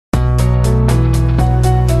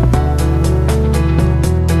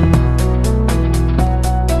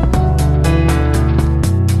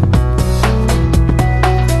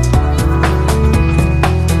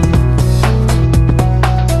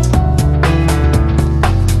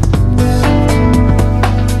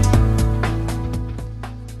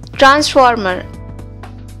Transformer.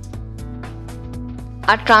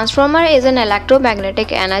 A transformer is an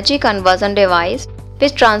electromagnetic energy conversion device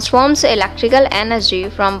which transforms electrical energy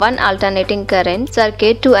from one alternating current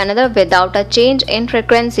circuit to another without a change in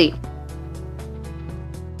frequency.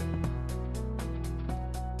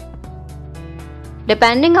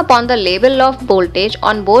 Depending upon the level of voltage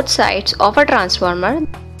on both sides of a transformer,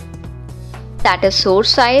 that is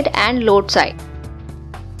source side and load side,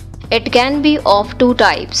 it can be of two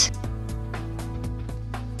types.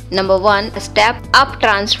 Number 1. Step-up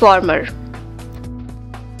transformer.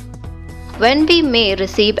 When we may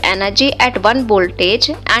receive energy at one voltage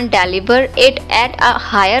and deliver it at a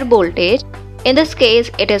higher voltage, in this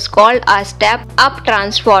case it is called a step-up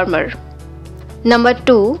transformer. Number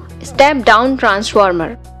 2. Step-down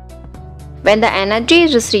transformer. When the energy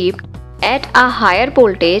is received at a higher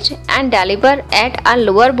voltage and delivered at a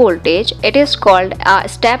lower voltage, it is called a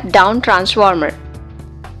step-down transformer.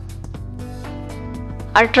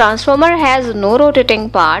 A transformer has no rotating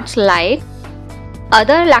parts like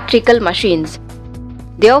other electrical machines.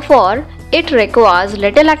 Therefore, it requires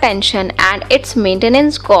little attention and its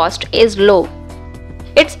maintenance cost is low.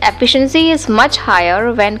 Its efficiency is much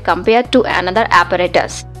higher when compared to another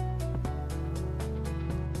apparatus.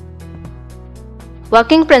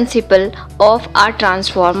 Working principle of a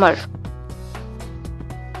transformer.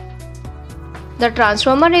 The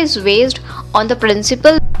transformer is based on the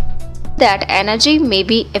principle that energy may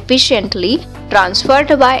be efficiently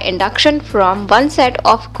transferred by induction from one set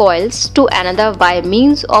of coils to another by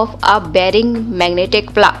means of a bearing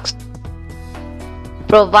magnetic flux,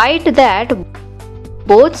 provided that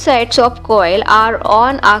both sets of coil are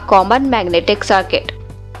on a common magnetic circuit.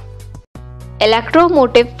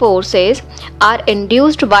 Electromotive forces are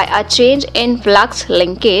induced by a change in flux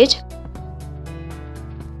linkage.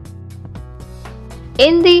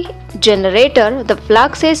 In the generator, the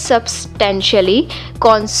flux is substantially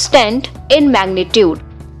constant in magnitude.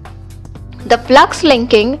 The flux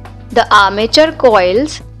linking the armature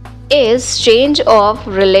coils is change of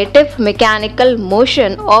relative mechanical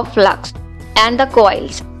motion of flux and the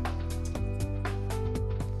coils.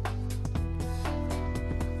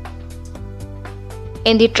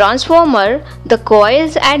 In the transformer, the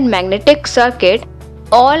coils and magnetic circuit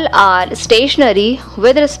all are stationary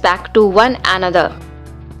with respect to one another.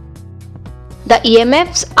 The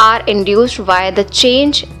EMFs are induced by the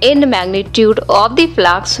change in magnitude of the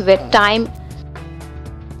flux with time.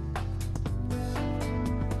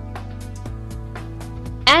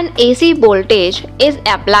 An AC voltage is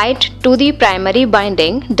applied to the primary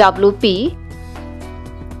winding WP.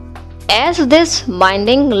 As this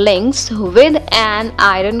winding links with an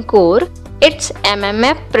iron core, its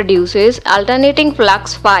MMF produces alternating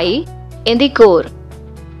flux phi in the core.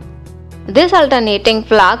 This alternating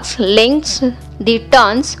flux links the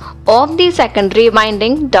turns of the secondary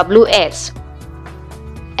winding WS.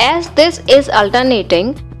 As this is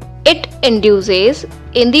alternating, it induces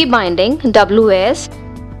in the winding WS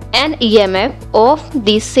an EMF of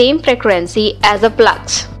the same frequency as the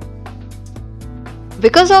flux.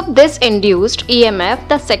 Because of this induced EMF,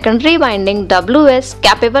 the secondary winding WS is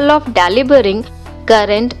capable of delivering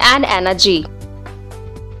current and energy.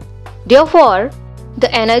 Therefore,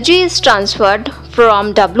 the energy is transferred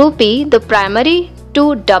from WP, the primary,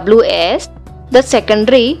 to WS, the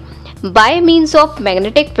secondary, by means of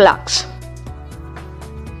magnetic flux.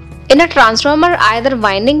 In a transformer, either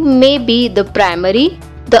winding may be the primary,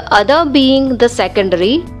 the other being the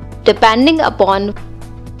secondary, depending upon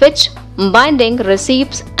which winding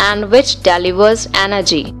receives and which delivers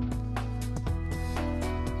energy.